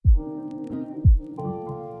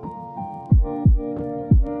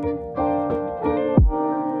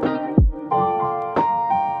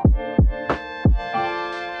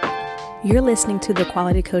You're listening to the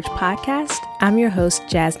Quality Coach Podcast. I'm your host,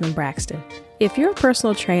 Jasmine Braxton. If you're a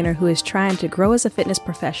personal trainer who is trying to grow as a fitness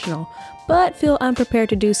professional, but feel unprepared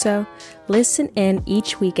to do so, listen in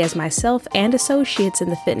each week as myself and associates in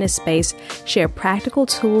the fitness space share practical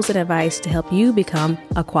tools and advice to help you become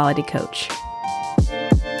a quality coach.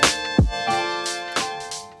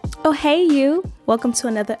 Oh, hey, you. Welcome to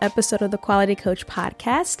another episode of the Quality Coach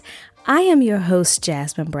Podcast. I am your host,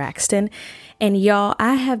 Jasmine Braxton. And y'all,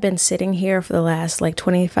 I have been sitting here for the last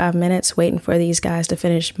 25 minutes waiting for these guys to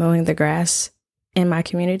finish mowing the grass in my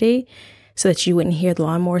community so that you wouldn't hear the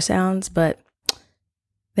lawnmower sounds. But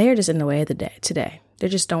they are just in the way of the day today. They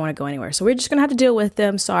just don't want to go anywhere. So we're just going to have to deal with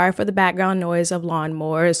them. Sorry for the background noise of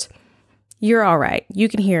lawnmowers. You're all right. You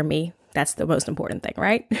can hear me. That's the most important thing,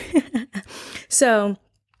 right? So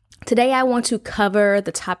today I want to cover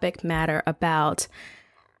the topic matter about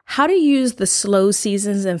how to use the slow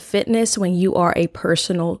seasons in fitness when you are a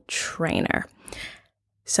personal trainer.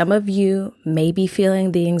 Some of you may be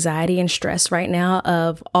feeling the anxiety and stress right now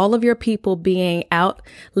of all of your people being out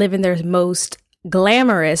living their most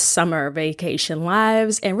glamorous summer vacation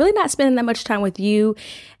lives and really not spending that much time with you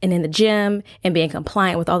and in the gym and being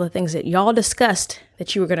compliant with all the things that y'all discussed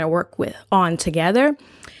that you were going to work on together.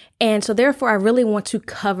 And so therefore, I really want to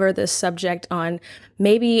cover this subject on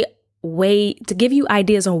maybe to give you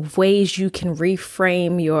ideas on ways you can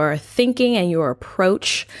reframe your thinking and your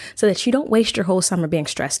approach so that you don't waste your whole summer being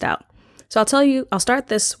stressed out. So I'll start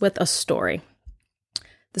this with a story.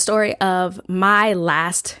 The story of my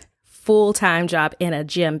last full-time job in a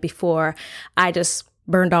gym before I just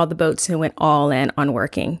burned all the boats and went all in on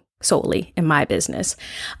working solely in my business.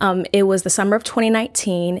 It was the summer of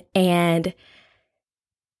 2019. And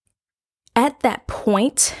at that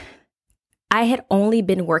point, I had only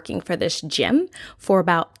been working for this gym for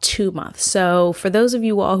about 2 months. So for those of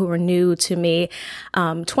you all who are new to me,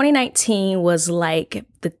 2019 was like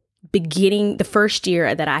the first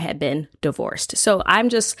year that I had been divorced. So I'm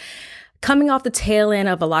just coming off the tail end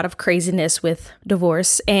of a lot of craziness with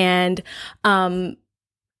divorce. And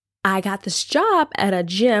I got this job at a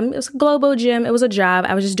gym. It was a Globo gym. It was a job.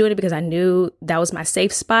 I was just doing it because I knew that was my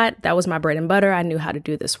safe spot. That was my bread and butter. I knew how to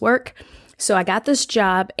do this work. So I got this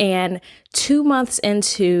job, and 2 months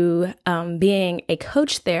into being a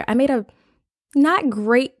coach there, I made a not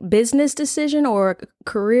great business decision or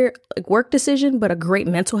career work decision, but a great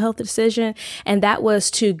mental health decision. And that was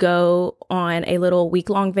to go on a little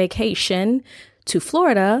week-long vacation to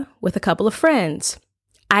Florida with a couple of friends.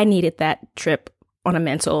 I needed that trip on a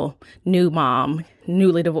mental new mom,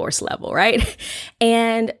 newly divorced level, right?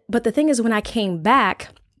 But the thing is, when I came back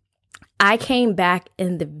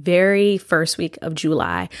in the very first week of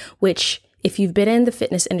July, which if you've been in the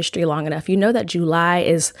fitness industry long enough, you know that July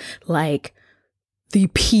is like the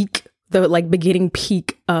peak, beginning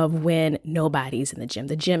peak of when nobody's in the gym.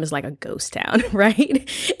 The gym is like a ghost town, right?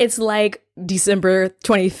 It's like December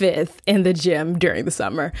 25th in the gym during the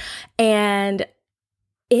summer. And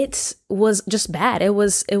it was just bad. It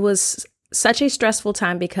was such a stressful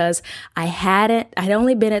time because I had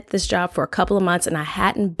only been at this job for a couple of months and I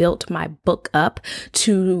hadn't built my book up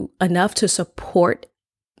to enough to support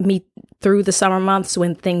me through the summer months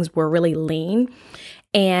when things were really lean.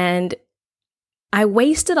 And I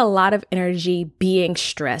wasted a lot of energy being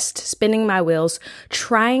stressed, spinning my wheels,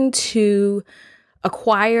 trying to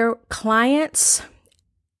acquire clients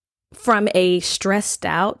from a stressed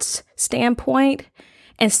out standpoint,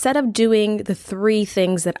 instead of doing the 3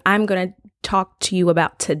 things that I'm going to teach you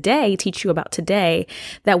about today,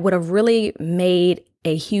 that would have really made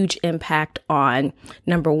a huge impact on,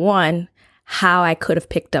 number 1, how I could have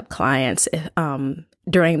picked up clients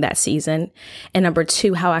during that season. And number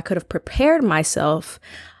 2, how I could have prepared myself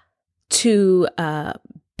to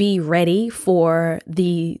be ready for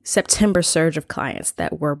the September surge of clients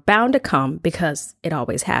that were bound to come because it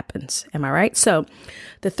always happens. Am I right? So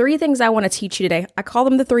the 3 things I want to teach you today, I call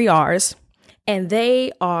them the 3 R's, and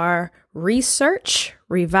they are research,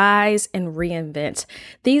 revise, and reinvent.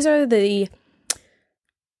 These are the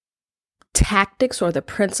tactics or the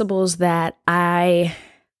principles that I,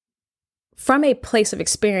 from a place of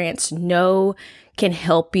experience, know can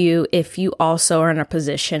help you if you also are in a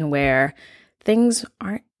position where things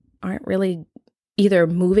aren't really either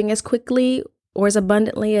moving as quickly or as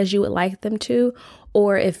abundantly as you would like them to,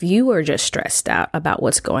 or if you are just stressed out about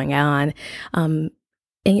what's going on in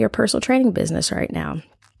your personal training business right now.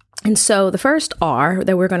 And so the first R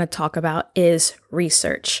that we're going to talk about is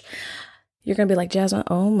research. You're going to be like, Jasmine,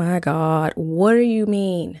 oh my God, what do you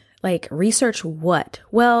mean? Like, research what?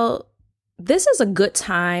 Well, this is a good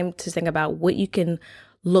time to think about what you can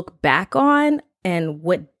look back on and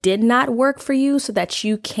what did not work for you so that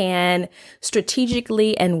you can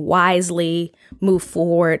strategically and wisely move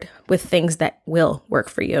forward with things that will work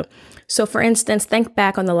for you. So for instance, think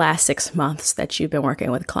back on the last 6 months that you've been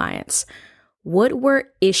working with clients. What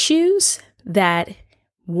were issues that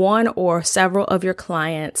one or several of your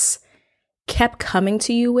clients kept coming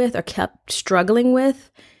to you with or kept struggling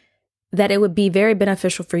with that it would be very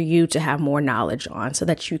beneficial for you to have more knowledge on so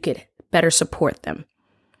that you could better support them?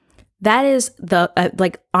 That is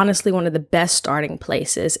honestly, one of the best starting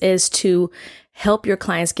places is to help your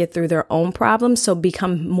clients get through their own problems. So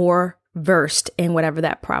become more versed in whatever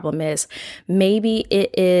that problem is. Maybe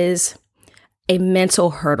it is a mental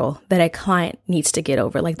hurdle that a client needs to get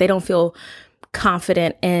over. Like they don't feel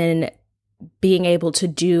confident in being able to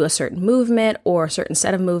do a certain movement or a certain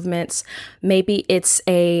set of movements. Maybe it's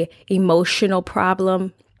a emotional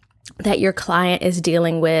problem that your client is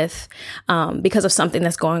dealing with because of something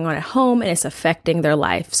that's going on at home and it's affecting their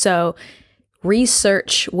life. So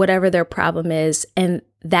research whatever their problem is, and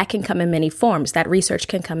that can come in many forms. That research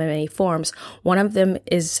can come in many forms. One of them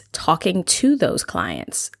is talking to those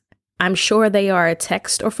clients. I'm sure they are a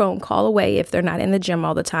text or phone call away if they're not in the gym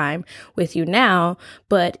all the time with you now,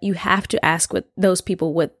 but you have to ask those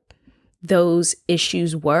people what those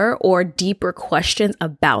issues were or deeper questions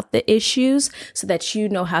about the issues so that you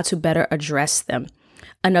know how to better address them.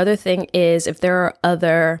 Another thing is if there are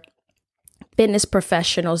other fitness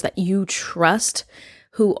professionals that you trust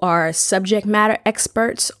who are subject matter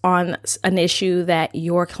experts on an issue that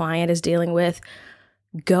your client is dealing with,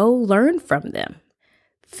 go learn from them.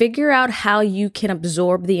 Figure out how you can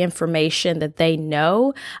absorb the information that they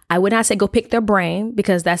know. I would not say go pick their brain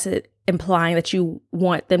because that's implying that you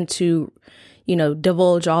want them to,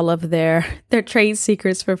 divulge all of their trade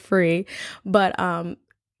secrets for free. But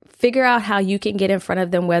figure out how you can get in front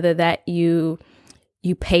of them, whether that you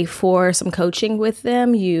pay for some coaching with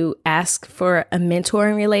them, you ask for a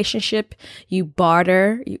mentoring relationship, you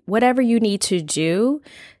barter, whatever you need to do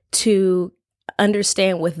to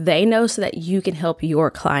understand what they know so that you can help your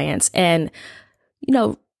clients and,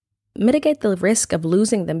 mitigate the risk of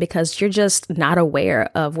losing them because you're just not aware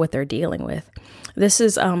of what they're dealing with. This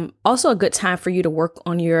is also a good time for you to work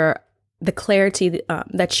on the clarity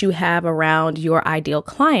that you have around your ideal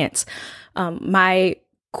clients. My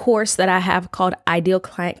course that I have called Ideal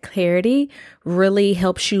Client Clarity really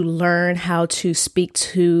helps you learn how to speak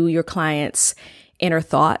to your clients' inner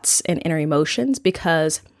thoughts and inner emotions,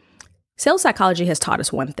 because sales psychology has taught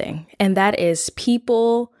us one thing, and that is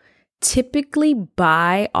people typically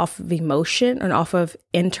buy off of emotion and off of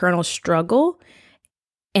internal struggle,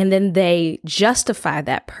 and then they justify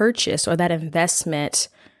that purchase or that investment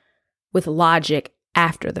with logic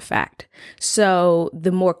after the fact. So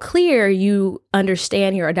the more clear you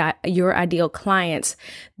understand your ideal clients,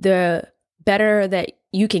 the better that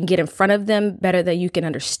you can get in front of them, better that you can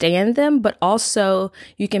understand them, but also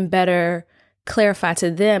you can better clarify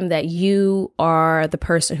to them that you are the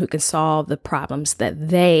person who can solve the problems that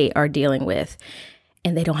they are dealing with,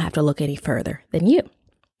 and they don't have to look any further than you.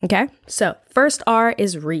 Okay, so first R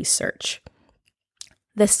is research.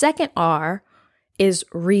 The second R is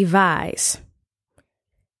revise.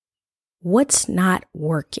 What's not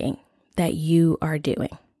working that you are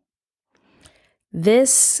doing?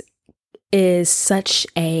 This is such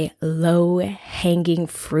a low-hanging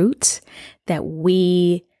fruit that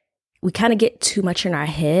we kind of get too much in our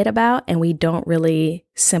head about, and we don't really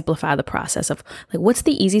simplify the process of what's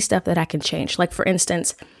the easy stuff that I can change? Like, for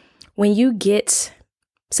instance, when you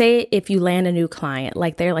say if you land a new client,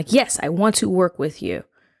 they're like, yes, I want to work with you.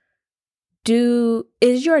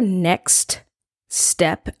 Is your next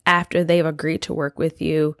step after they've agreed to work with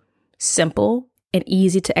you simple and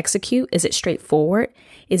easy to execute? Is it straightforward?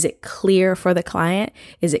 Is it clear for the client?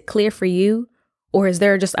 Is it clear for you? Or is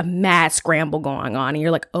there just a mad scramble going on and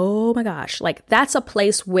you're like, oh my gosh, that's a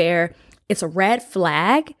place where it's a red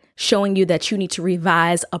flag showing you that you need to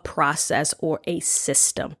revise a process or a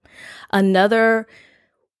system. Another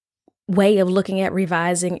way of looking at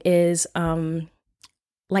revising is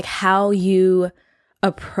how you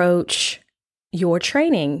approach your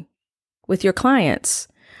training with your clients.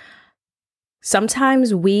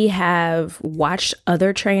 Sometimes we have watched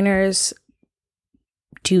other trainers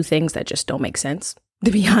do things that just don't make sense,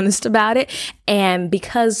 to be honest about it. And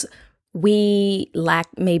because we lack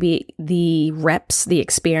maybe the reps, the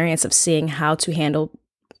experience of seeing how to handle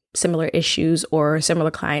similar issues or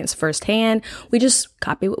similar clients firsthand, we just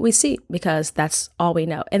copy what we see because that's all we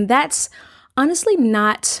know. And that's honestly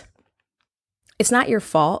it's not your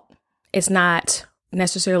fault. It's not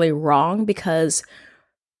necessarily wrong, because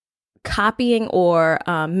copying or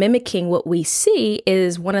mimicking what we see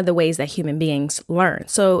is one of the ways that human beings learn.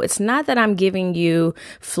 So it's not that I'm giving you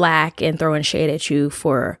flack and throwing shade at you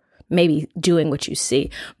for maybe doing what you see,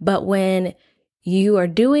 but when you are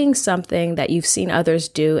doing something that you've seen others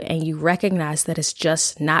do and you recognize that it's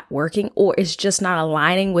just not working or it's just not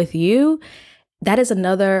aligning with you, that is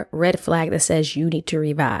another red flag that says you need to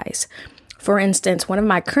revise. For instance, one of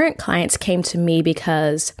my current clients came to me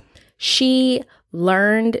because she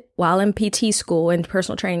learned while in PT school and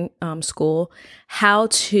personal training school how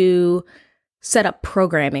to set up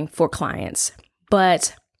programming for clients.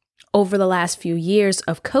 But over the last few years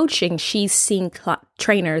of coaching, she's seen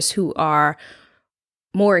trainers who are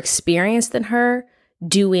more experienced than her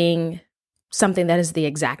doing something that is the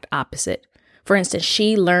exact opposite. For instance,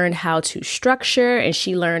 she learned how to structure and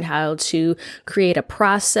she learned how to create a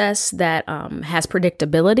process that has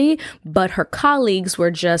predictability, but her colleagues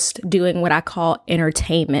were just doing what I call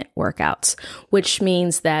entertainment workouts, which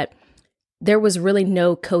means that there was really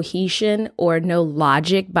no cohesion or no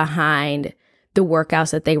logic behind the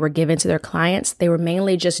workouts that they were giving to their clients. They were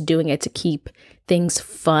mainly just doing it to keep things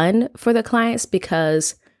fun for the clients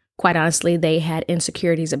because, quite honestly, they had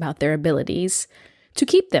insecurities about their abilities to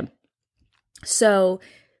keep them. So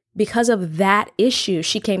because of that issue,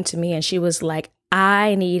 she came to me and she was like,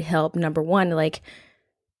 I need help, number one, like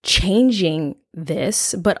changing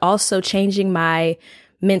this, but also changing my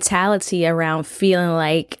mentality around feeling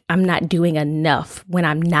like I'm not doing enough when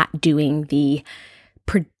I'm not doing the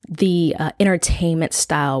entertainment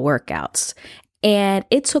style workouts. And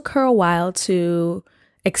it took her a while to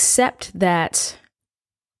accept that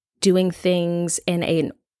doing things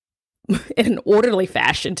in an orderly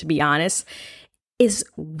fashion, to be honest, is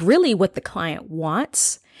really what the client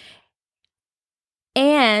wants.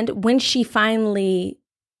 And when she finally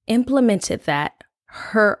implemented that,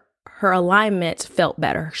 her alignment felt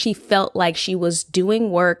better. She felt like she was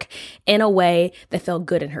doing work in a way that felt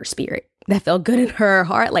good in her spirit, that felt good in her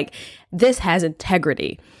heart. Like, this has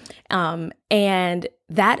integrity. And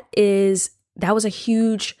that was a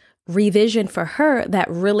huge revision for her that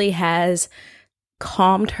really has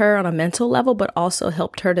calmed her on a mental level, but also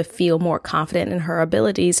helped her to feel more confident in her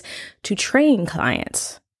abilities to train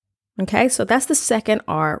clients. Okay, so that's the second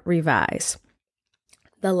R, revise.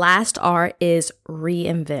 The last R is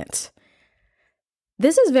reinvent.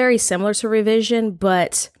 This is very similar to revision,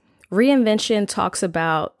 but reinvention talks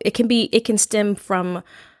about, it can stem from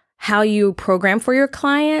how you program for your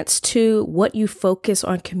clients to what you focus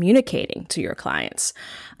on communicating to your clients.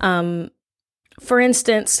 For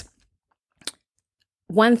instance,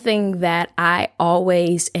 one thing that I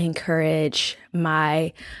always encourage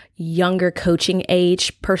my younger coaching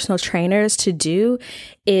age personal trainers to do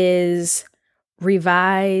is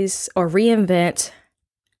revise or reinvent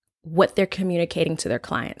what they're communicating to their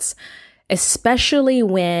clients, especially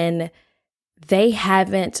when they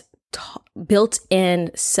haven't built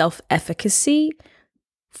in self-efficacy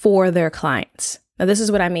for their clients. Now, this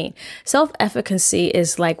is what I mean. Self-efficacy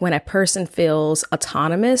is like when a person feels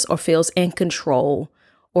autonomous or feels in control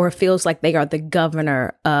or feels like they are the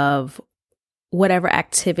governor of whatever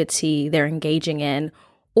activity they're engaging in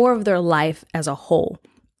or of their life as a whole.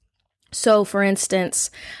 So, for instance,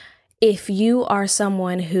 if you are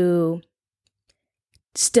someone who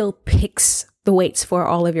still picks the weights for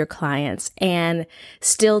all of your clients and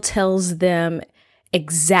still tells them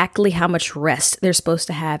exactly how much rest they're supposed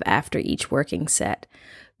to have after each working set,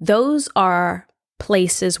 those are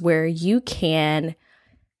places where you can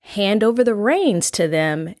hand over the reins to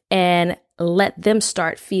them and let them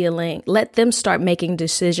start making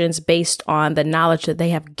decisions based on the knowledge that they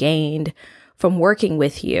have gained from working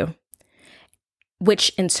with you, which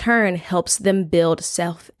in turn helps them build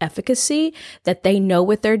self-efficacy, that they know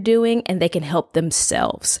what they're doing and they can help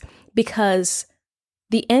themselves. Because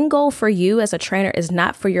the end goal for you as a trainer is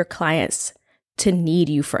not for your clients to need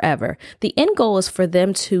you forever. The end goal is for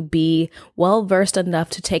them to be well-versed enough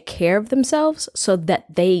to take care of themselves so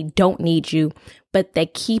that they don't need you, but they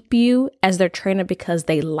keep you as their trainer because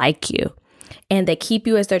they like you. And they keep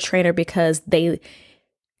you as their trainer because they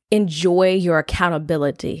enjoy your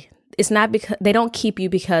accountability. It's not because they don't keep you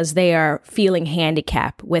because they are feeling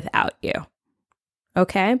handicapped without you.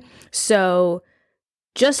 Okay? So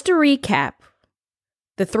just to recap,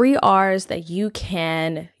 the 3 R's that you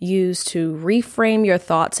can use to reframe your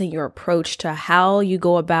thoughts and your approach to how you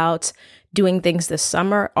go about doing things this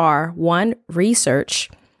summer are 1,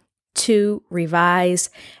 research, 2,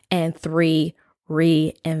 revise, and 3,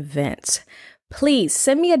 reinvent. Please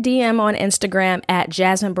send me a DM on Instagram at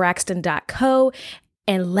jasminebraxton.co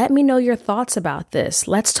and let me know your thoughts about this.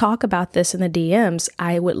 Let's talk about this in the DMs.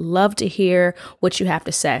 I would love to hear what you have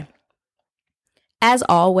to say. As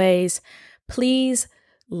always, please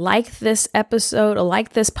like this episode or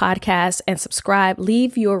like this podcast and subscribe.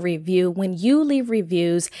 Leave your review. When you leave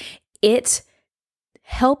reviews, it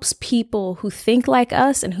helps people who think like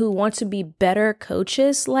us and who want to be better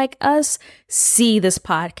coaches like us see this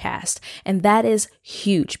podcast. And that is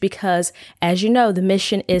huge because, as you know, the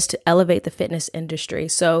mission is to elevate the fitness industry.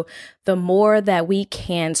 So the more that we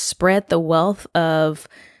can spread the wealth of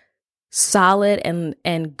solid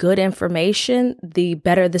and good information, the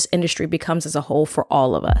better this industry becomes as a whole for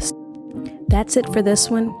all of us. That's it for this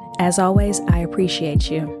one. As always, I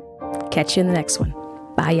appreciate you. Catch you in the next one.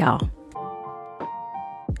 Bye, y'all.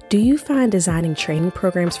 Do you find designing training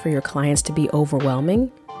programs for your clients to be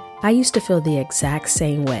overwhelming? I used to feel the exact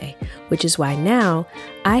same way, which is why now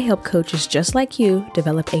I help coaches just like you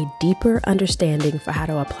develop a deeper understanding for how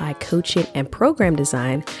to apply coaching and program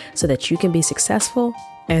design so that you can be successful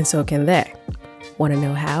and so can they. Want to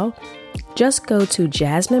know how? Just go to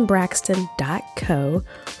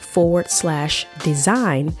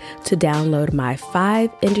jasminebraxton.co/design to download my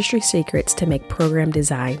 5 industry secrets to make program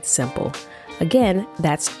design simple. Again,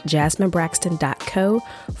 that's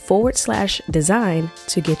jasminebraxton.co/design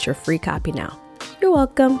to get your free copy now. You're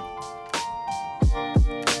welcome.